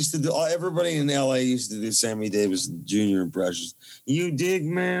we used to do, everybody in LA used to do Sammy Davis Jr. impressions. You dig,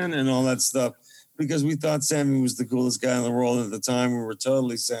 man, and all that stuff, because we thought Sammy was the coolest guy in the world. At the time, we were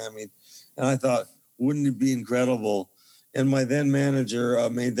totally Sammy. And I thought, wouldn't it be incredible? And my then manager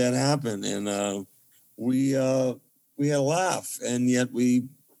made that happen. And we had a laugh. And yet we,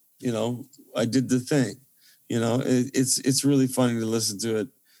 you know, I did the thing. You know, it's really funny to listen to it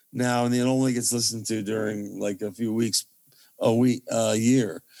now. And it only gets listened to during like a few weeks, a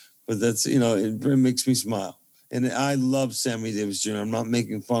year. But that's, you know, it makes me smile. And I love Sammy Davis Jr. I'm not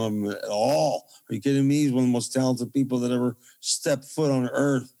making fun of him at all. Are you kidding me? He's one of the most talented people that ever stepped foot on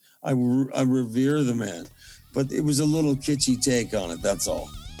earth. I revere the man, but it was a little kitschy take on it. That's all.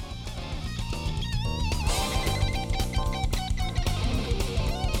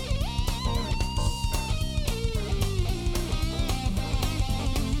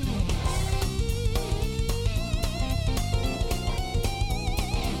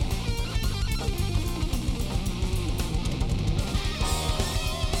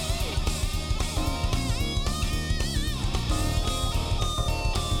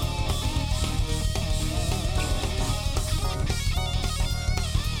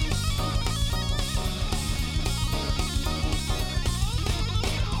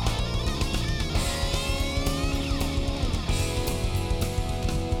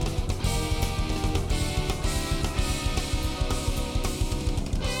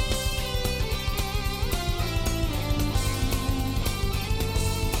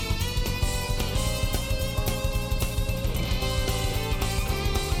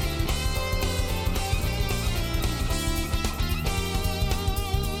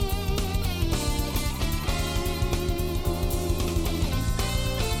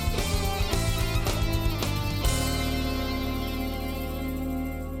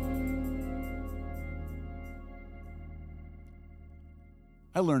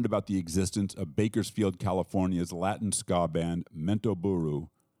 I learned about the existence of Bakersfield, California's Latin ska band Mento Buru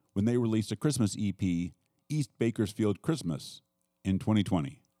when they released a Christmas EP, East Bakersfield Christmas, in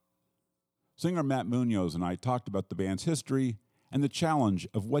 2020. Singer Matt Munoz and I talked about the band's history and the challenge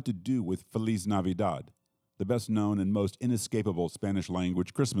of what to do with Feliz Navidad, the best known and most inescapable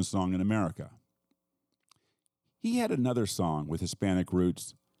Spanish-language Christmas song in America. He had another song with Hispanic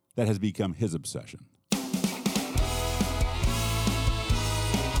roots that has become his obsession.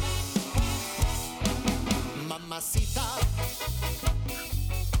 Mamacita,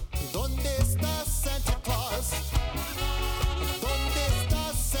 ¿dónde está Santa Claus? ¿Dónde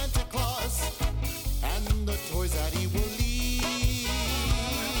está Santa Claus? And the toys that he will leave.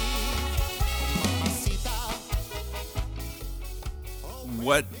 Mamacita.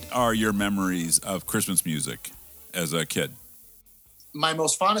 What are your memories of Christmas music as a kid? My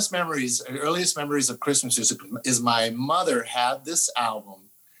most fondest memories, earliest memories of Christmas music is my mother had this album,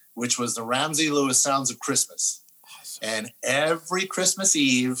 which was the Ramsey Lewis Sounds of Christmas. Awesome. And every Christmas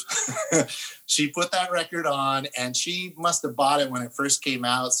Eve, she put that record on, and she must have bought it when it first came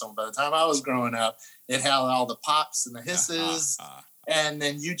out. So by the time I was growing up, it had all the pops and the hisses. And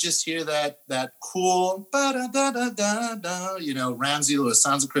then you just hear that cool, ba-da-da-da-da-da, you know, Ramsey Lewis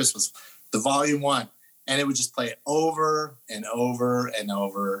Sounds of Christmas, the volume 1. And it would just play it over and over and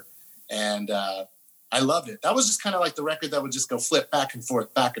over. And I loved it. That was just kind of like the record that would just go flip back and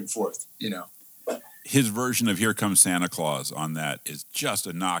forth, you know. His version of "Here Comes Santa Claus" on that is just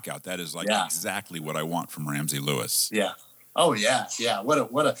a knockout. That is like exactly what I want from Ramsey Lewis. Yeah. Oh yeah. What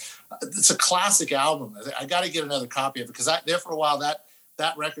a it's a classic album. I got to get another copy of it because there for a while that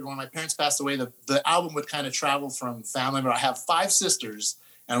record, when my parents passed away, the album would kind of travel from family. But I have 5 sisters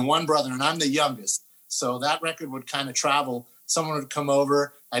and 1 brother, and I'm the youngest. So that record would kind of travel. Someone would come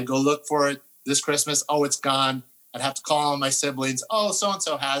over. I'd go look for it this Christmas. Oh, it's gone. I'd have to call on my siblings. Oh,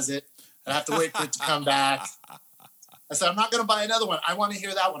 so-and-so has it. I'd have to wait for it to come back. I said, I'm not going to buy another one. I want to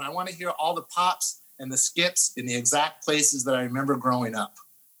hear that one. I want to hear all the pops and the skips in the exact places that I remember growing up.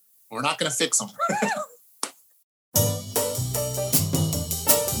 We're not going to fix them.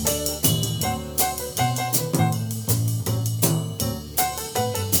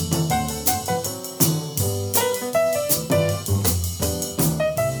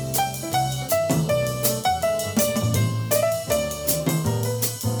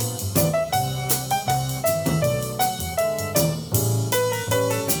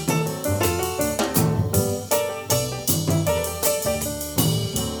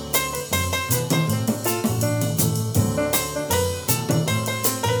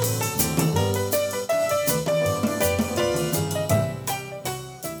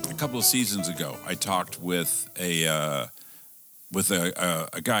 Seasons ago, I talked with a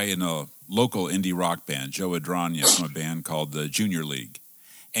guy in a local indie rock band, Joe Adrania, from a band called the Junior League,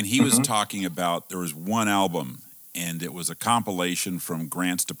 and he was talking about there was one album, and it was a compilation from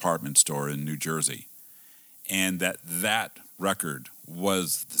Grant's Department Store in New Jersey, and that record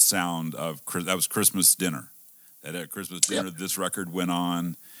was the sound of that was Christmas Dinner. That at Christmas Dinner, this record went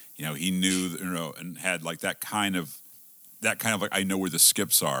on. You know, he knew, and had like that kind of like I know where the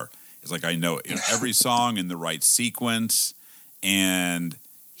skips are. It's like I know every song in the right sequence, and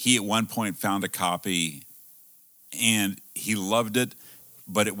he at one point found a copy, and he loved it,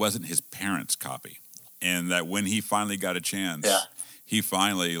 but it wasn't his parents' copy. And that when he finally got a chance, he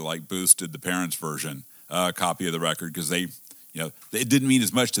finally like boosted the parents' version copy of the record because they, it didn't mean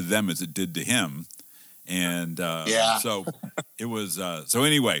as much to them as it did to him, and so it was. So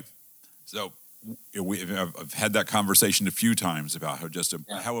anyway, so. I've had that conversation a few times about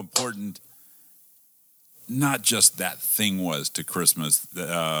how important not just that thing was to Christmas,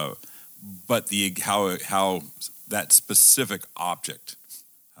 but how that specific object.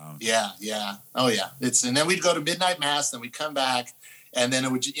 Oh yeah. And then we'd go to midnight mass, then we'd come back, and then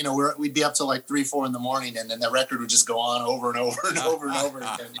it would we'd be up till like 3-4 in the morning, and then that record would just go on over and over and over and over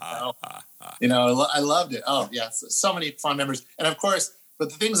again. I loved it. Oh yeah, so many fun memories, and of course. But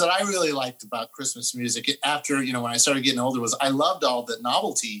the things that I really liked about Christmas music after, when I started getting older was I loved all the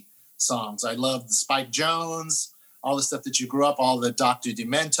novelty songs. I loved the Spike Jones, all the stuff that you grew up, all the Dr.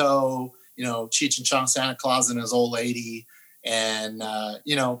 Demento, Cheech and Chong, Santa Claus and his old lady, and,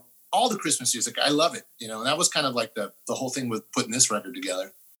 all the Christmas music. I love it, and that was kind of like the whole thing with putting this record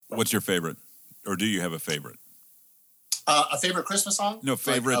together. What's your favorite? Or do you have a favorite? A favorite Christmas song? No,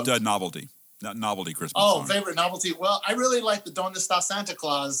 favorite novelty. Not novelty Christmas song. Favorite novelty. Well, I really like the Donde Está Santa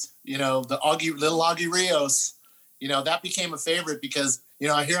Claus, the little Augie Rios. That became a favorite because,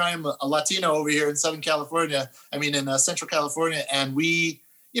 here I am a Latino over here in Southern California. I mean, in Central California. And we're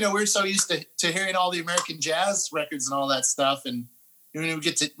so used to hearing all the American jazz records and all that stuff. And we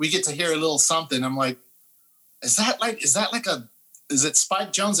get to hear a little something. I'm like, is it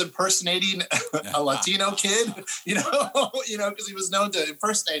Spike Jones impersonating a Latino kid? Because he was known to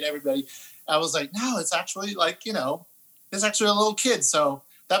impersonate everybody. I was like, no, it's actually it's actually a little kid. So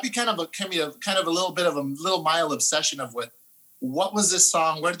that became a little bit of a little mile obsession of what was this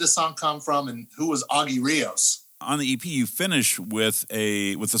song? Where did this song come from? And who was Augie Rios? On the EP, you finish with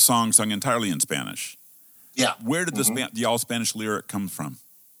the song sung entirely in Spanish. Yeah. Where did the all Spanish lyric come from?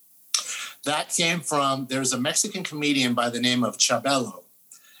 That came from, there's a Mexican comedian by the name of Chabelo.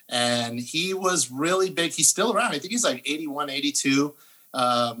 And he was really big. He's still around. I think he's like 81, 82.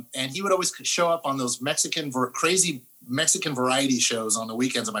 And he would always show up on those crazy Mexican variety shows on the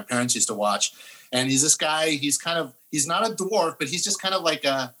weekends that my parents used to watch. And he's this guy, he's not a dwarf, but he's just kind of like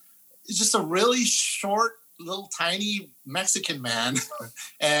he's just a really short, little tiny Mexican man.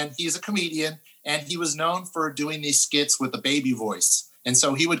 And he's a comedian, and he was known for doing these skits with a baby voice. And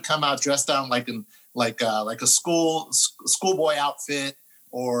so he would come out dressed out like a schoolboy outfit,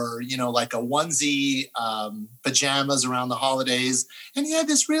 or like a onesie, pajamas around the holidays, and he had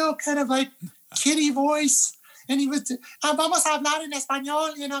this real kind of like kiddie voice, and he was vamos a hablar en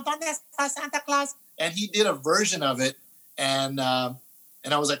español, ¿dónde está Santa Claus? And he did a version of it, and I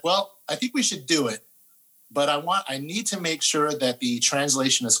was like, well, I think we should do it, but I need to make sure that the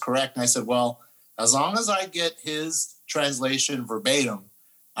translation is correct. And I said, well, as long as I get his translation verbatim,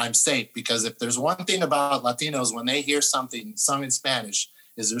 I'm safe, because if there's one thing about Latinos, when they hear something sung in Spanish,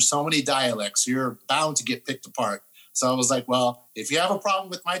 is there's so many dialects, you're bound to get picked apart. So I was like, well, if you have a problem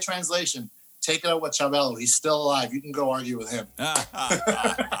with my translation, take it out with Chabelo. He's still alive. You can go argue with him.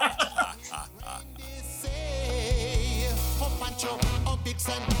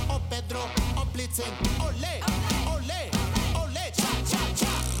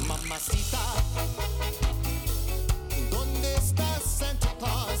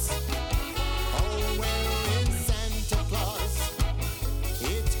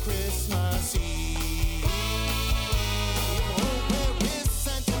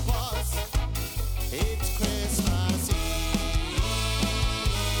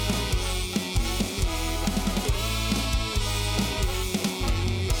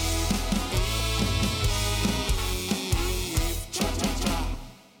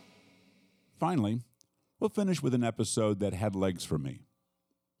 Finally, we'll finish with an episode that had legs for me.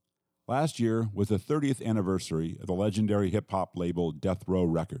 Last year was the 30th anniversary of the legendary hip-hop label Death Row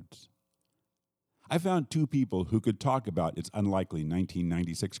Records. I found two people who could talk about its unlikely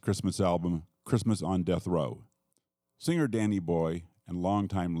 1996 Christmas album, Christmas on Death Row. Singer Danny Boy and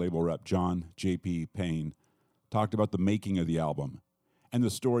longtime label rep John J.P. Payne talked about the making of the album, and the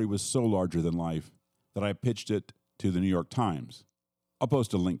story was so larger than life that I pitched it to the New York Times. I'll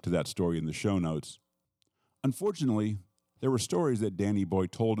post a link to that story in the show notes. Unfortunately, there were stories that Danny Boy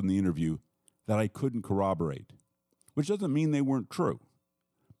told in the interview that I couldn't corroborate, which doesn't mean they weren't true.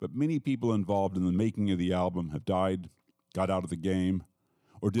 But many people involved in the making of the album have died, got out of the game,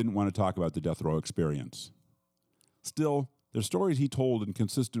 or didn't want to talk about the Death Row experience. Still, they're stories he told in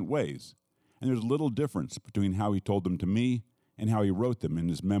consistent ways, and there's little difference between how he told them to me and how he wrote them in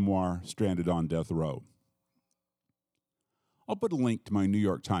his memoir, Stranded on Death Row. I'll put a link to my New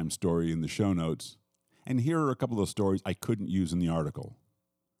York Times story in the show notes, and here are a couple of stories I couldn't use in the article.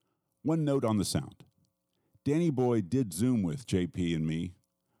 One note on the sound. Danny Boy did Zoom with JP and me,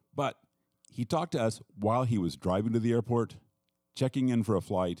 but he talked to us while he was driving to the airport, checking in for a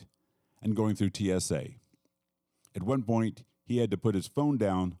flight, and going through TSA. At one point, he had to put his phone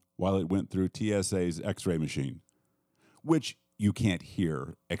down while it went through TSA's X-ray machine, which you can't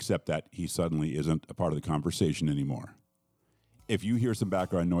hear, except that he suddenly isn't a part of the conversation anymore. If you hear some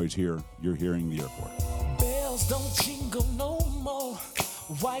background noise here, you're hearing the airport. Bells don't jingle no more.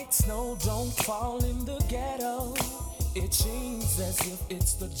 White snow don't fall in the ghetto. It seems as if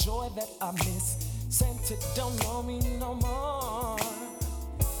it's the joy that I miss. Santa don't know me no more.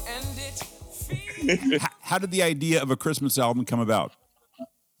 And it feels... How did the idea of a Christmas album come about?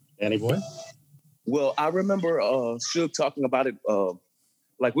 Danny Boy? Well, I remember Suge talking about it,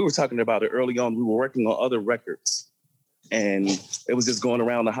 like we were talking about it early on. We were working on other records. And it was just going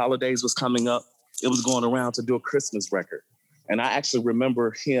around. The holidays was coming up. It was going around to do a Christmas record. And I actually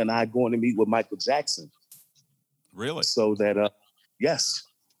remember he and I going to meet with Michael Jackson. Really? So that, yes.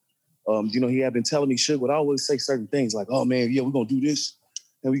 He had been telling me, Suge would always say certain things like, oh, man, yeah, we're going to do this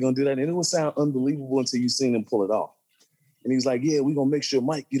and we're going to do that. And it would sound unbelievable until you seen him pull it off. And he was like, yeah, we're going to make sure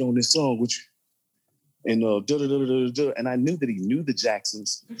Mike get on this song, which, and And I knew that he knew the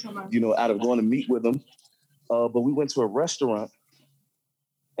Jacksons, out of going to meet with them. But we went to a restaurant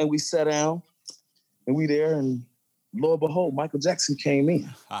and we sat down and we there, and lo and behold, Michael Jackson came in.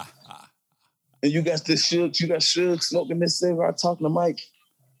 And you got Suge smoking this cigar, talking to Mike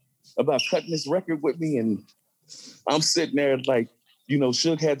about cutting this record with me. And I'm sitting there like,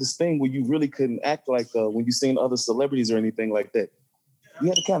 Suge had this thing where you really couldn't act like when you seen other celebrities or anything like that. You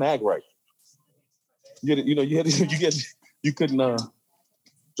had to kind of act right. You couldn't.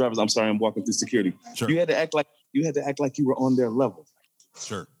 Drivers, I'm sorry, I'm walking through security. Sure. You had to act like you were on their level.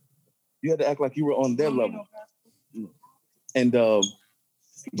 Sure. You had to act like you were on their level. And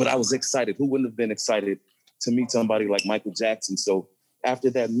but I was excited. Who wouldn't have been excited to meet somebody like Michael Jackson? So after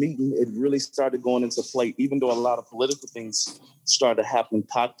that meeting, it really started going into play. Even though a lot of political things started to happen,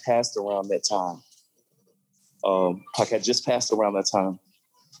 Pac passed around that time. Pac had just passed around that time.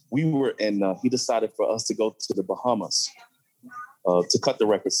 We were he decided for us to go to the Bahamas. To cut the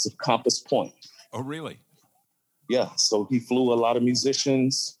records to Compass Point. Oh, really? Yeah. So he flew a lot of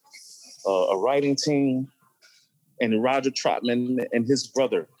musicians, a writing team, and Roger Troutman and his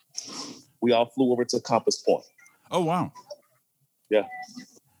brother. We all flew over to Compass Point. Oh, wow. Yeah.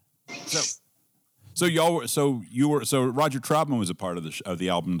 So Roger Troutman was a part of the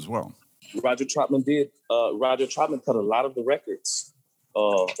album as well. Roger Troutman did. Roger Troutman cut a lot of the records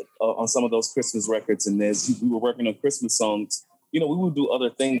on some of those Christmas records, and as we were working on Christmas songs. We would do other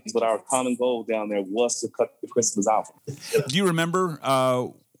things, but our common goal down there was to cut the Christmas album. Do you remember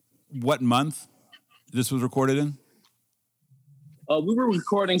what month this was recorded in? We were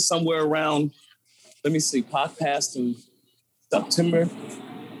recording somewhere around, let me see, Pac passed in September.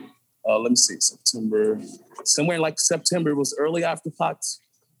 September. Somewhere in like September, it was early after Pac's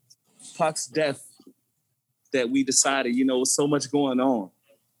death that we decided, you know, with so much going on.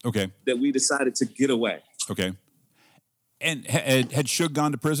 Okay. That we decided to get away. Okay. And had Suge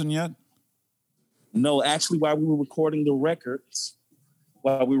gone to prison yet? No, actually, while we were recording the records,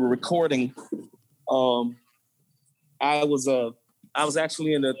 I was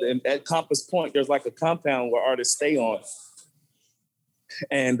actually at Compass Point. There's like a compound where artists stay on.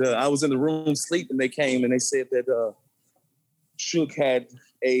 And I was in the room sleeping. They came and they said that Suge had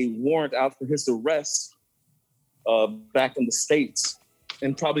a warrant out for his arrest back in the States.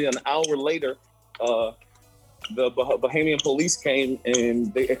 And probably an hour later, the Bahamian police came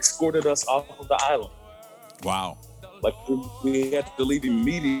and they escorted us off of the island. Wow. Like we had to leave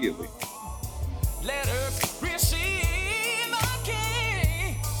immediately. Let earth receive a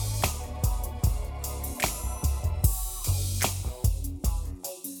king.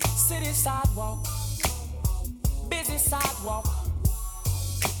 City sidewalk, busy sidewalk,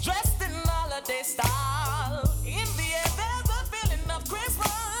 dressed in holiday style. In the air, there's a feeling of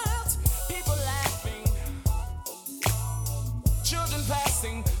Christmas. People laughing, children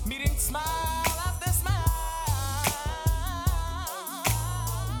passing, meeting smile after smile.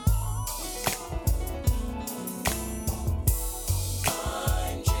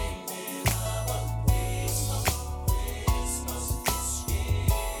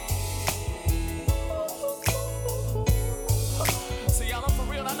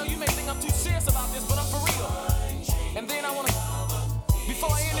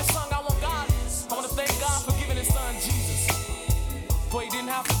 Before I end this song, I want to thank God for giving his son Jesus. For he didn't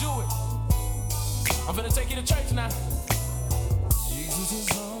have to do it. I'm gonna take you to church now. Jesus is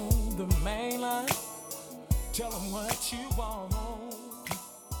on the main line. Tell him what you want.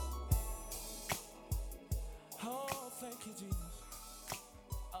 Oh, thank you, Jesus.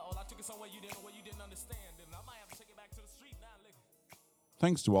 Oh, I took it somewhere you didn't understand. And I might have to take it back to the street now.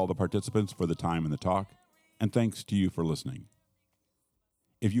 Thanks to all the participants for the time and the talk, and thanks to you for listening.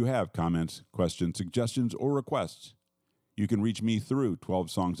 If you have comments, questions, suggestions, or requests, you can reach me through 12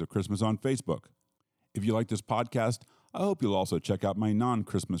 Songs of Christmas on Facebook. If you like this podcast, I hope you'll also check out my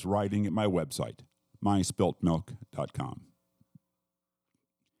non-Christmas writing at my website, myspiltmilk.com.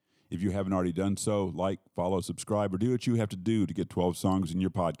 If you haven't already done so, like, follow, subscribe, or do what you have to do to get 12 songs in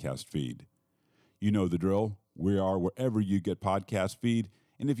your podcast feed. You know the drill. We are wherever you get podcast feed,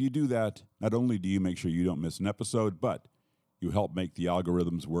 and if you do that, not only do you make sure you don't miss an episode, but you help make the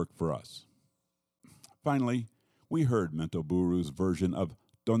algorithms work for us. Finally, we heard Mento Buru's version of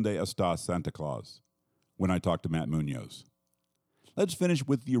Donde Está Santa Claus when I talked to Matt Munoz. Let's finish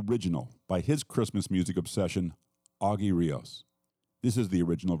with the original by his Christmas music obsession, Augie Rios. This is the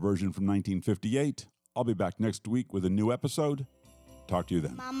original version from 1958. I'll be back next week with a new episode. Talk to you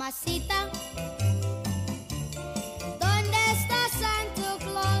then. Mamacita, ¿dónde está Santa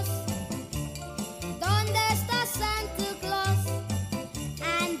Claus? ¿Dónde está Santa Claus?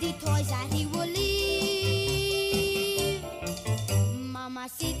 And the toys that he will leave.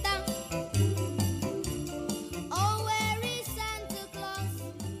 Mamacita.